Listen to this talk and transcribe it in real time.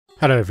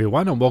Hello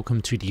everyone and welcome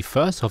to the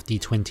first of the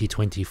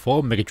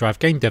 2024 Mega Drive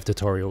game dev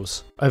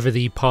tutorials. Over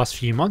the past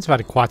few months I've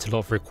had quite a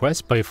lot of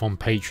requests both on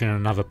Patreon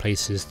and other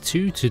places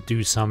too to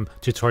do some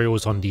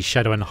tutorials on the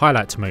Shadow and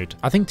Highlight mode.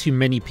 I think to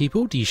many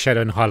people the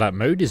Shadow and Highlight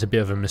mode is a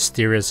bit of a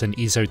mysterious and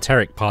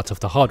esoteric part of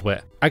the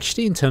hardware.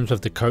 Actually, in terms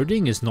of the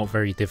coding, it's not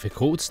very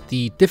difficult.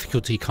 The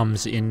difficulty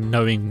comes in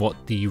knowing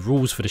what the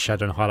rules for the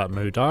Shadow and Highlight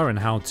mode are and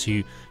how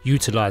to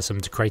utilize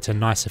them to create a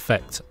nice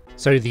effect.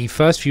 So the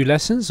first few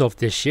lessons of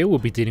this year will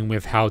be dealing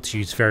with how to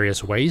use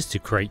various ways to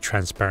create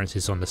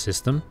transparencies on the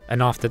system,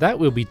 and after that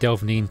we'll be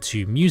delving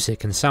into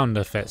music and sound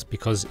effects,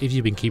 because if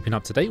you've been keeping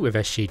up to date with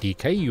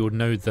SGDK you'll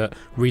know that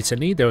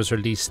recently there was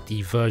released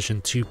the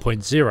version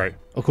 2.0.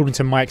 According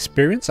to my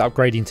experience,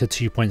 upgrading to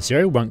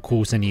 2.0 won't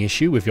cause any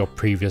issue with your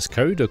previous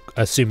code,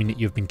 assuming that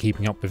you've been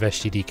keeping up with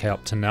SGDK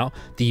up to now.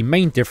 The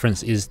main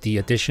difference is the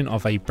addition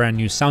of a brand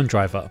new sound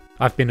driver.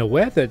 I've been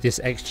aware that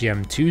this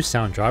XGM2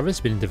 sound driver has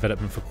been in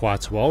development for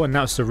quite a while, and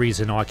that's the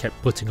reason I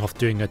kept putting off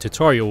doing a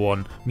tutorial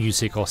on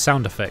music or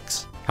sound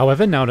effects.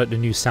 However, now that the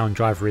new sound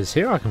driver is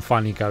here, I can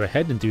finally go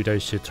ahead and do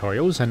those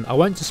tutorials, and I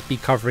won't just be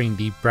covering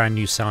the brand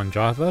new sound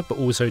driver, but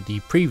also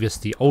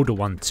the older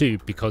one too,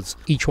 because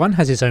each one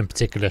has its own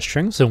particular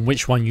strengths, and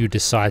which one you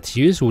decide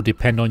to use will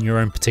depend on your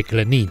own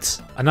particular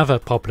needs. Another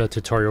popular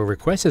tutorial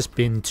request has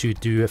been to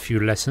do a few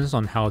lessons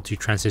on how to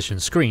transition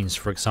screens,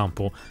 for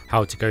example,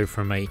 how to go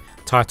from a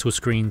title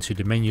screen to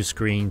the menu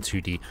screen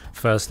to the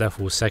first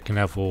level, second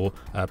level,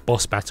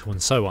 boss battle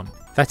and so on.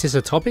 That is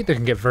a topic that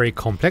can get very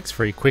complex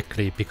very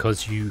quickly,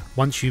 because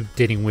once you're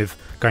dealing with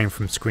going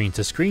from screen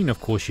to screen,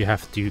 of course you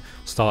have to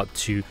start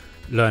to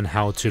learn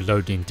how to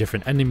load in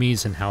different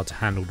enemies and how to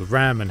handle the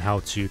RAM and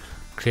how to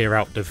clear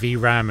out the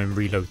VRAM and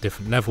reload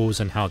different levels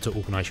and how to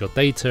organize your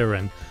data.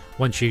 And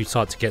once you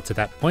start to get to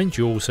that point,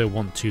 you also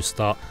want to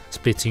start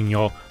splitting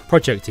your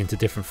project into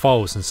different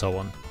files and so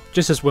on.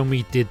 Just as when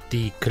we did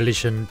the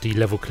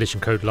level collision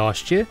code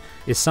last year,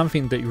 it's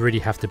something that you really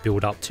have to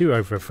build up to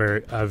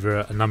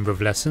over a number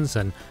of lessons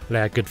and lay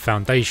a good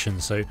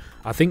foundation. So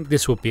I think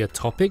this will be a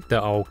topic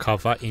that I'll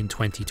cover in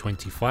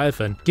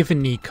 2025, and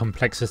given the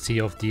complexity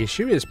of the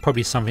issue, it's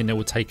probably something that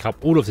will take up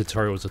all of the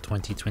tutorials of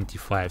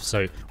 2025.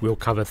 So we'll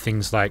cover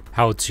things like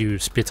how to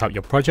split up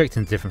your project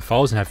into different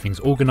files and have things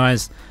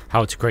organized,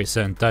 how to create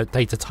certain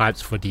data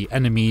types for the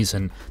enemies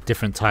and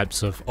different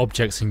types of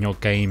objects in your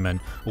game, and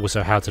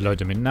also how to load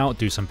them in and out,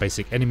 do some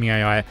basic enemy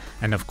AI,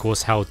 and of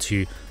course how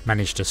to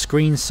manage the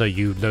screen so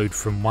you load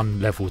from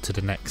one level to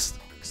the next.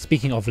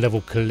 Speaking of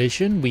level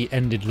collision, we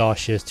ended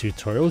last year's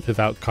tutorials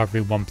without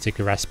covering one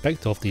particular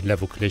aspect of the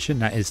level collision,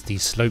 that is the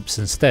slopes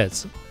and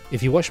stairs.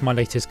 If you watch my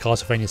latest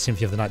Castlevania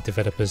Symphony of the Night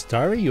developer's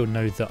diary, you'll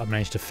know that I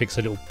managed to fix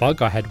a little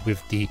bug I had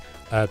with the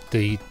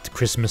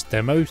Christmas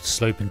demo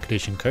slope and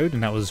collision code,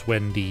 and that was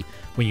when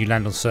you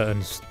land on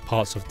certain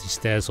parts of the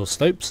stairs or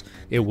slopes,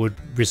 it would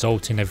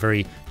result in a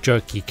very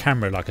jerky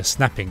camera, like a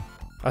snapping.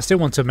 I still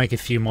want to make a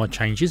few more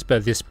changes, but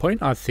at this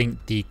point I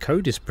think the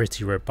code is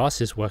pretty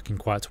robust, it's working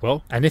quite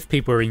well, and if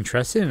people are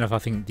interested and if I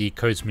think the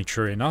code's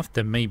mature enough,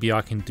 then maybe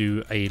I can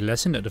do a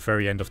lesson at the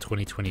very end of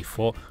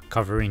 2024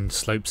 covering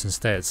slopes and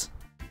stairs.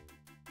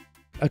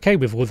 Okay,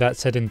 with all that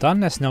said and done,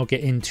 let's now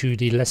get into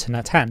the lesson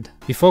at hand.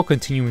 Before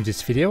continuing with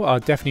this video, I'll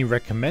definitely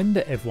recommend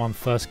that everyone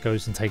first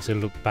goes and takes a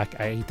look back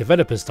at a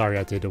developer's diary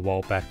I did a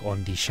while back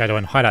on the Shadow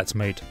and Highlight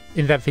mode.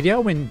 In that video I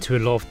went into a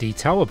lot of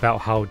detail about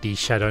how the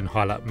Shadow and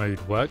Highlight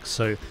mode works,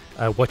 so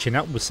watching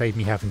that will save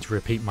me having to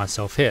repeat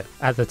myself here.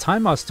 At the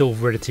time I was still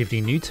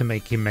relatively new to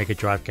making Mega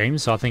Drive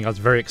games, so I think I was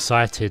very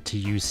excited to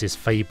use this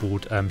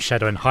fabled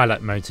Shadow and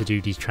Highlight mode to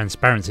do these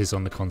transparencies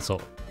on the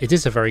console. It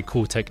is a very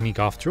cool technique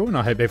after all, and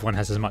I hope everyone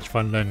has as much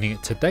fun learning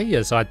it today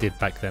as I did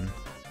back then.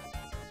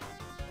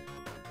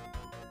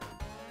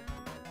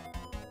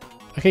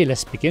 Okay,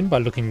 let's begin by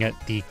looking at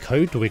the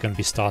code that we're going to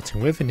be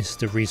starting with, and this is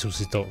the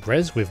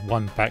resources.res with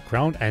one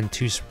background and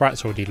two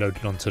sprites already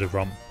loaded onto the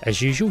ROM.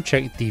 As usual,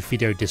 check the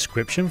video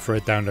description for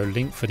a download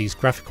link for these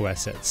graphical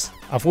assets.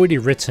 I've already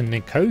written the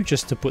code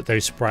just to put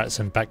those sprites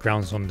and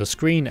backgrounds on the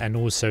screen, and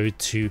also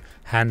to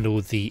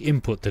handle the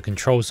input, the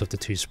controls of the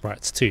two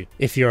sprites too.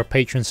 If you're a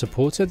Patreon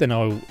supporter, then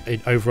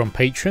over on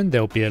Patreon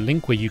there'll be a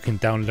link where you can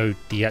download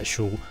the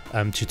actual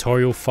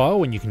tutorial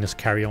file, and you can just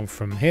carry on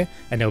from here,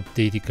 and there'll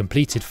be the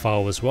completed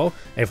file as well.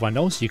 Everyone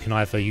else, you can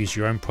either use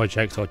your own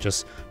project or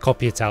just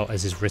copy it out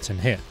as is written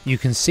here. You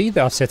can see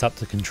that I've set up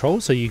the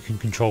controls so you can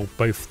control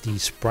both the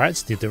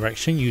sprites, the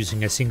direction,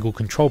 using a single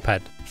control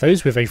pad.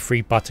 Those with a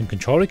 3-button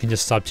controller can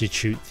just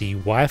substitute the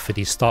Y for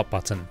the start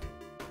button.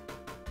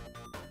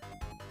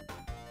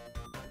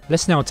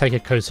 Let's now take a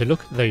closer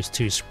look at those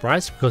two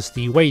sprites, because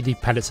the way the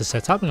palettes are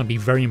set up are going to be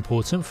very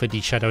important for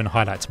the Shadow and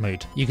Highlight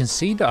mode. You can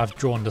see that I've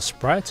drawn the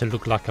sprite to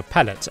look like a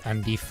palette,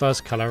 and the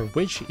first colour of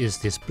which is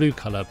this blue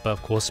colour, but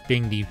of course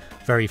being the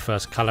very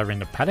first colour in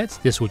the palette,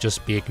 this will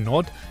just be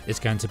ignored. It's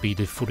going to be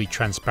the fully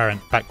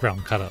transparent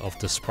background colour of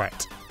the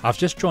sprite. I've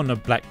just drawn a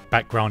black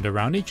background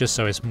around it just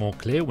so it's more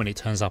clear when it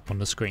turns up on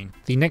the screen.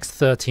 The next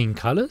 13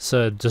 colours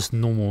are just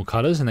normal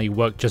colours, and they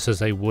work just as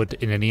they would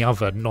in any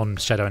other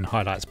non-Shadow and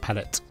Highlights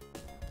palette.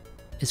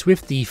 It's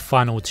with the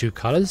final two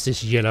colours,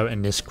 this yellow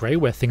and this grey,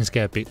 where things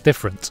get a bit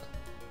different.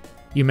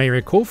 You may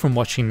recall from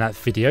watching that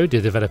video,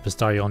 the developer's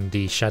diary on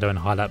the shadow and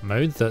highlight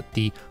mode, that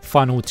the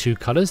final two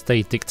colours,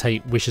 they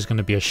dictate which is going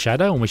to be a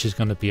shadow and which is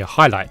going to be a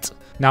highlight.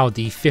 Now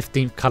the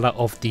 15th colour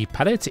of the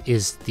palette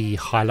is the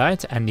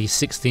highlight and the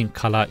 16th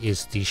colour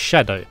is the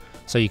shadow.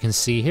 So you can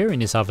see here in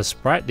this other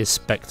sprite, this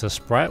Spectre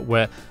sprite,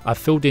 where I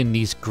filled in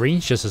these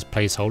greens just as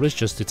placeholders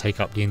just to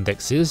take up the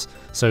indexes,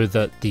 so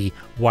that the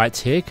white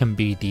here can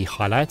be the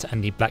highlight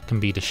and the black can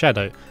be the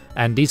shadow.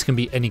 And these can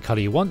be any colour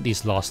you want,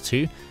 these last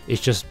two.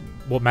 It's just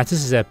what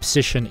matters is their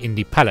position in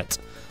the palette.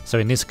 So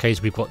in this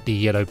case we've got the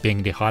yellow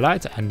being the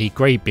highlight and the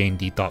grey being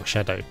the dark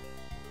shadow.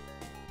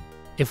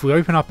 If we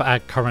open up our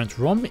current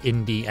ROM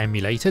in the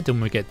emulator,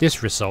 then we get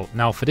this result.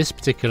 Now for this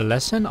particular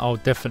lesson, I'll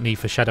definitely,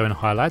 for shadow and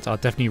highlight, I'll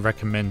definitely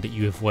recommend that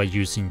you avoid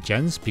using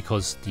gens,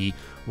 because the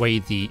way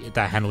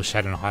that handles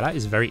shadow and highlight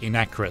is very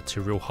inaccurate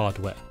to real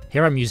hardware.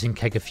 Here I'm using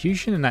Sega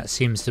Fusion and that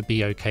seems to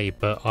be okay,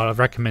 but I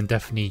recommend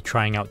definitely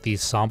trying out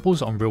these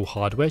samples on real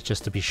hardware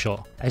just to be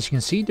sure. As you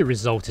can see, the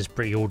result is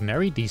pretty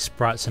ordinary. These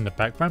sprites in the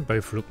background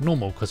both look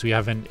normal because we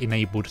haven't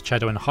enabled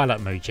shadow and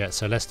highlight mode yet,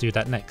 so let's do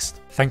that next.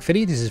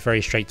 Thankfully this is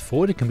very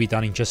straightforward, it can be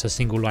done in just a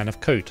single line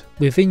of code.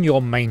 Within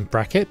your main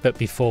bracket, but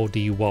before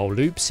the while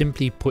loop,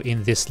 simply put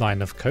in this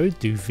line of code,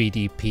 do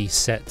VDP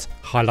set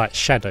highlight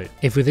shadow.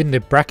 If within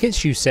the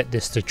brackets you set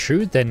this to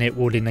true, then it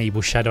will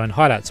enable shadow and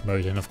highlights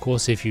mode, and of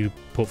course if you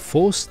put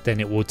false, then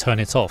it will turn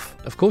it off.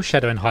 Of course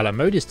shadow and highlight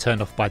mode is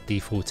turned off by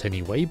default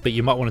anyway, but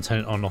you might want to turn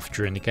it on and off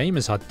during the game,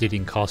 as I did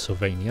in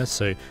Castlevania,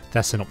 so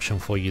that's an option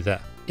for you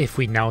there. If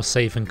we now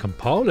save and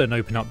compile and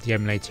open up the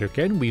emulator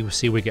again, we will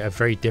see we get a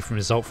very different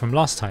result from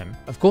last time.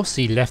 Of course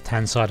the left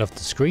hand side of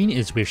the screen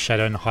is with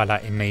shadow and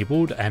highlight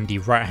enabled, and the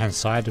right hand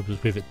side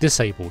was with it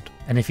disabled.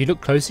 And if you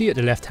look closely at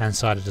the left hand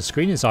side of the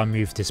screen, as I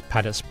move this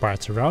palette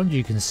sprite around,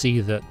 you can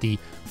see that the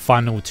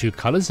final two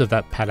colours of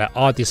that palette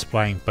are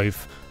displaying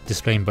both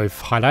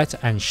highlight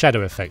and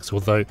shadow effects,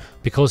 although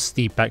because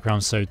the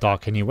background's so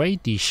dark anyway,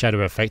 the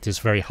shadow effect is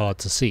very hard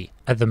to see.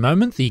 At the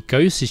moment the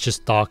ghost is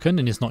just darkened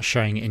and is not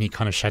showing any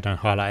kind of shadow and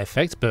highlight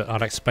effect, but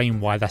I'll explain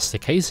why that's the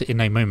case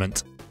in a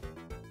moment.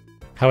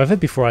 However,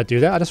 before I do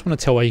that, I just want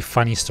to tell a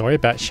funny story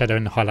about shadow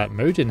and highlight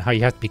mode and how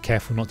you have to be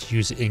careful not to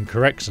use it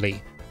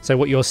incorrectly. So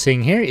what you're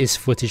seeing here is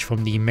footage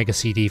from the Mega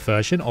CD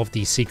version of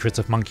The Secrets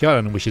of Monkey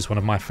Island, which is one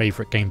of my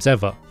favourite games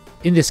ever.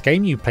 In this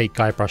game you play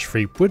Guybrush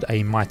Threepwood,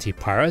 a mighty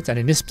pirate, and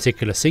in this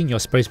particular scene you're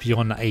supposed to be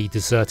on a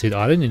deserted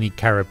island in the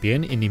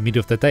Caribbean in the middle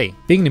of the day.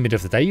 Being in the middle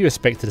of the day, you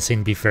expect the scene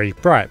to be very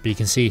bright, but you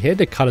can see here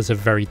the colours are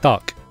very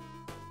dark.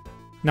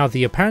 Now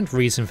the apparent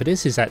reason for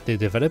this is that the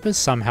developers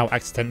somehow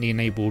accidentally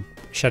enabled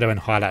shadow and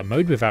highlight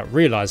mode without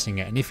realising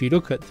it, and if you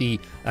look at the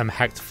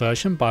hacked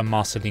version by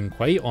Master Lin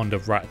Kuei on the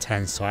right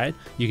hand side,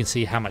 you can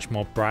see how much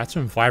more brighter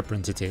and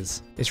vibrant it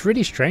is. It's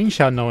really strange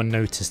how no one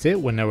noticed it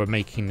when they were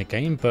making the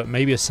game, but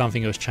maybe it's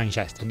something that was changed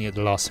accidentally at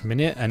the last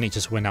minute and it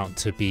just went out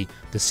to be,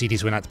 the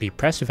CDs went out to be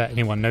pressed without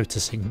anyone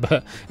noticing,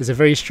 but it's a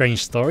very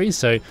strange story,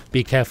 so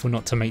be careful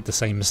not to make the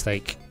same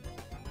mistake.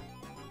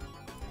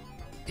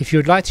 If you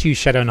would like to use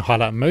shadow and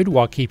highlight mode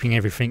while keeping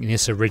everything in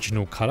its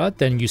original colour,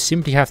 then you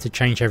simply have to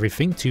change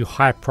everything to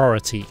high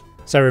priority.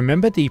 So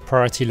remember, the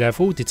priority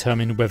level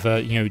determines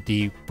whether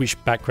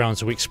which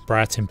backgrounds or which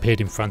sprite appeared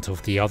in front of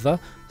the other.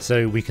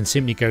 So we can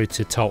simply go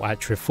to tile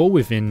attribute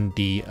within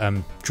the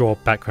draw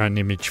background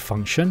image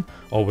function,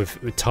 or with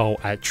tile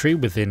attribute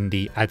within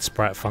the add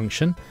sprite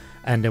function,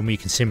 and then we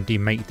can simply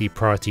make the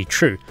priority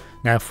true.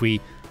 Now if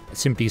we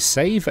simply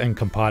save and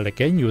compile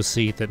again, you'll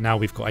see that now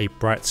we've got a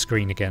bright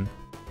screen again.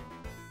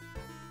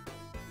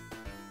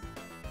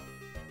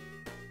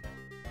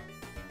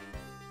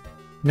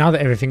 Now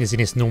that everything is in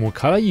its normal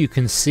colour, you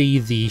can see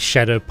the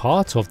shadow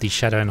part of the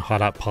shadow and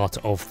highlight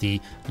part of the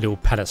little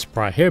palette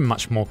sprite here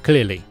much more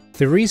clearly.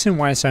 The reason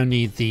why it's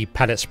only the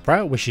palette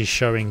sprite which is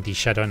showing the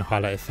shadow and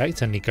highlight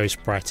effect and the ghost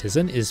sprite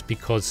isn't is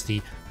because the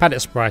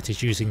palette sprite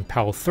is using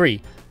PAL 3,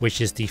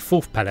 which is the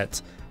fourth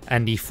palette,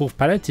 and the fourth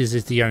palette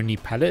is the only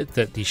palette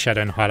that the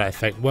shadow and highlight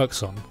effect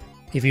works on.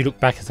 If you look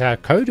back at our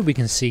code, we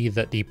can see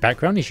that the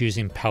background is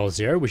using PAL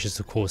 0, which is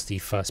of course the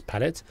first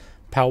palette.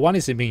 PAL 1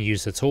 isn't being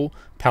used at all,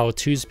 PAL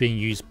 2 is being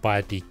used by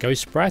the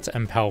ghost sprite,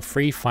 and PAL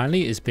 3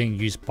 finally is being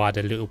used by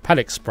the little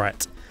palette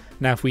sprite.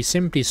 Now if we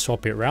simply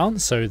swap it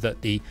around so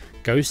that the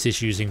ghost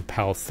is using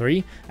PAL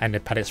 3 and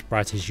the palette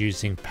sprite is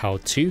using PAL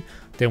 2,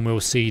 then we'll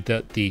see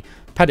that the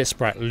palette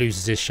sprite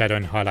loses its shadow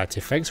and highlight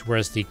effects,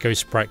 whereas the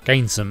ghost sprite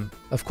gains them.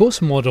 Of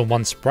course more than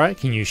one sprite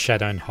can use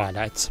shadow and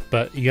highlights,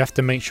 but you have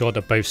to make sure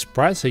that both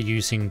sprites are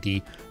using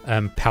the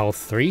PAL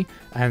 3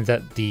 and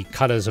that the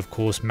colours of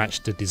course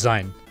match the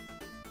design.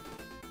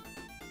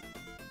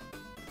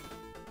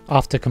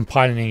 After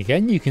compiling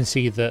again, you can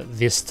see that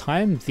this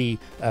time the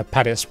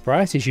palette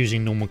sprite is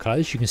using normal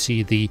colours. You can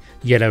see the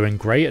yellow and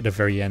grey at the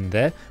very end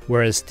there,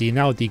 whereas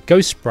now the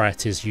ghost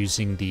sprite is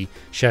using the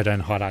shadow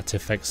and highlight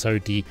effect. So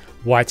the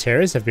white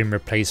areas have been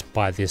replaced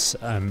by this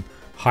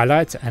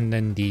highlight, and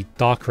then the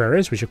darker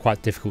areas, which are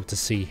quite difficult to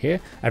see here,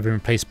 have been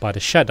replaced by the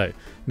shadow.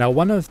 Now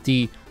one of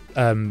the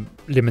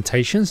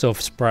limitations of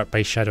sprite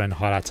based shadow and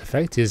highlight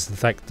effect is the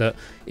fact that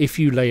if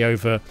you lay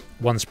over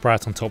one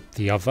sprite on top of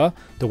the other,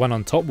 the one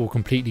on top will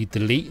completely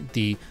delete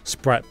the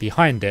sprite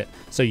behind it,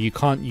 so you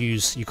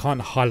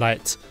can't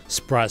highlight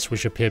sprites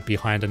which appear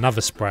behind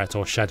another sprite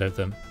or shadow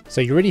them. So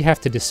you really have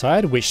to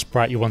decide which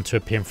sprite you want to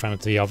appear in front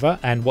of the other,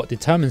 and what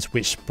determines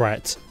which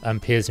sprite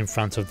appears in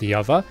front of the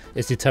other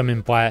is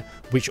determined by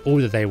which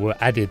order they were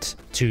added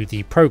to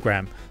the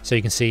program. So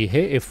you can see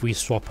here, if we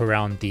swap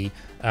around the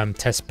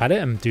test palette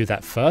and do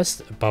that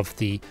first above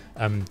the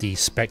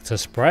Spectre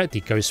sprite,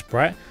 the Ghost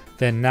sprite,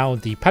 then now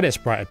the palette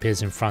sprite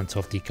appears in front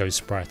of the Ghost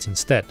sprite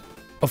instead.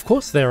 Of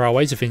course, there are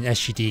ways within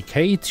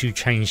SGDK to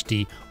change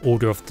the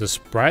order of the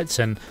sprites,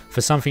 and for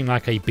something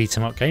like a beat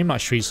 'em up game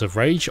like Streets of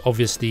Rage,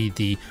 obviously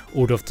the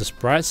order of the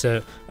sprites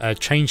are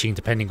changing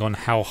depending on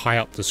how high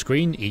up the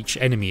screen each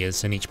enemy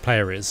is and each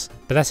player is.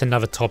 But that's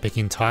another topic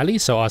entirely,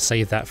 so I'll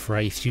save that for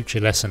a future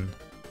lesson.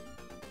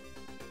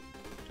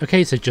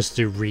 Okay, so just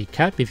to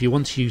recap, if you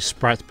want to use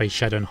sprite-based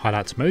shadow and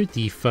highlight mode,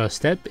 the first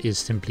step is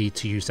simply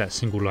to use that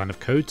single line of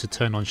code to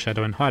turn on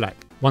shadow and highlight.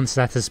 Once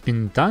that has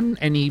been done,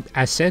 any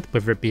asset,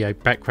 whether it be a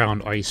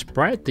background or a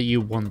sprite that you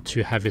want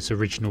to have its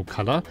original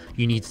color,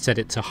 you need to set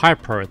it to high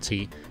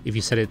priority. If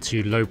you set it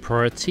to low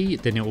priority,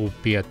 then it will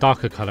be a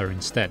darker color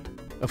instead.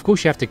 Of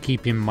course, you have to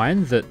keep in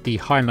mind that the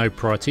high and low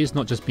priority is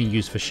not just being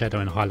used for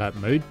shadow and highlight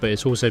mode, but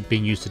it's also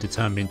being used to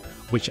determine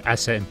which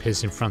asset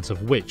appears in front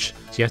of which.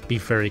 So you have to be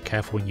very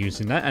careful when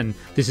using that, and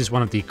this is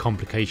one of the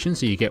complications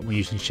that you get when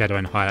using shadow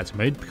and highlight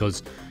mode,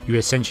 because you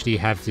essentially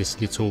have this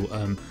little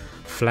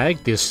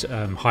flag, this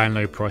high and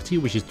low priority,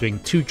 which is doing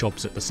two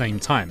jobs at the same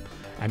time.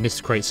 And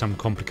this creates some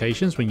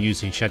complications when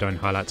using shadow and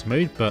highlight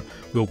mode, but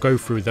we'll go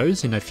through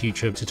those in a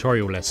future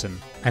tutorial lesson.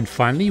 And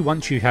finally,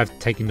 once you have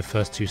taken the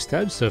first two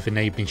steps of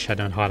enabling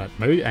shadow and highlight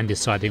mode and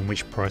deciding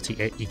which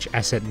priority each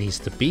asset needs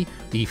to be,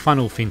 the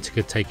final thing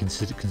to take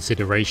into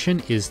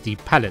consideration is the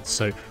palette.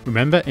 So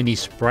remember, any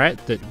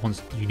sprite that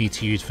you need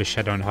to use for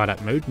shadow and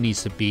highlight mode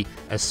needs to be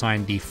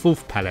assigned the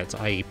fourth palette,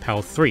 i.e.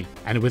 PAL 3.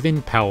 And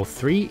within PAL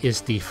 3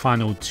 is the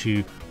final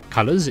two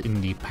colors in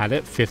the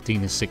palette,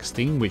 15 and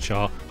 16, which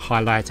are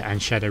highlight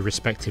and shadow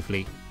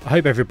respectively. I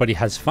hope everybody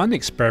has fun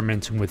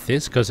experimenting with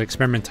this, because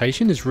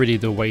experimentation is really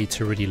the way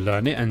to really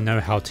learn it and know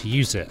how to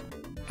use it.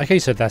 Okay,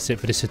 so that's it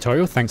for this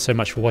tutorial. Thanks so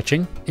much for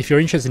watching. If you're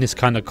interested in this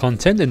kind of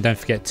content, then don't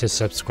forget to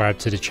subscribe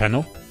to the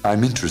channel.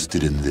 I'm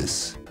interested in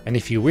this. And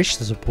if you wish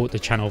to support the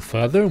channel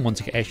further and want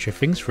to get extra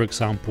things, for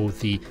example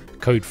the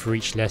code for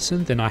each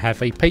lesson, then I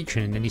have a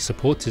Patreon, and any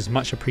support is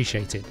much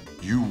appreciated.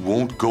 You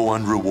won't go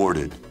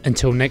unrewarded.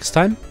 Until next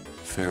time,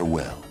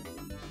 farewell.